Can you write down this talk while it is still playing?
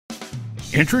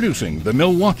Introducing the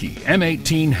MILWAUKEE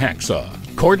M18 Hacksaw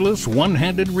Cordless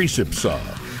One-Handed Recip Saw,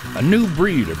 a new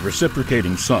breed of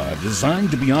reciprocating saw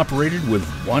designed to be operated with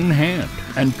one hand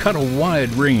and cut a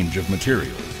wide range of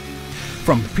materials.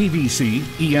 From PVC,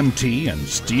 EMT, and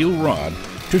steel rod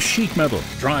to sheet metal,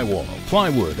 drywall,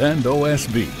 plywood, and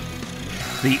OSB.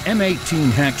 The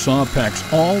M18 Hacksaw packs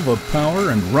all the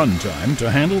power and runtime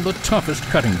to handle the toughest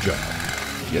cutting job,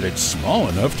 yet it's small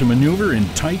enough to maneuver in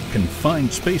tight,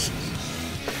 confined spaces.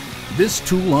 This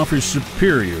tool offers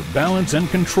superior balance and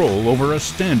control over a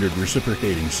standard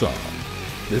reciprocating saw.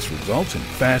 This results in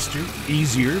faster,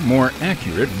 easier, more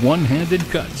accurate one-handed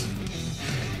cuts.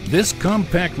 This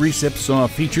compact recip saw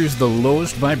features the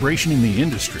lowest vibration in the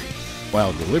industry,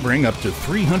 while delivering up to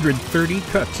 330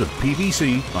 cuts of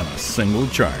PVC on a single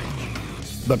charge.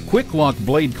 The quick lock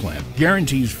blade clamp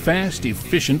guarantees fast,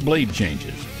 efficient blade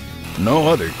changes. No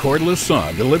other cordless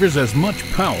saw delivers as much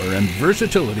power and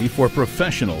versatility for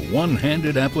professional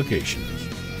one-handed applications.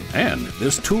 And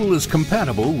this tool is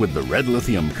compatible with the Red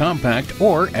Lithium Compact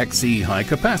or XE High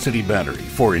Capacity battery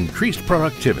for increased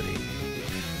productivity.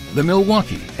 The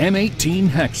MILWAUKEE M18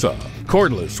 Hacksaw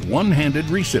Cordless One-Handed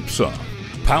Recip Saw,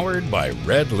 powered by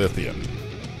Red Lithium.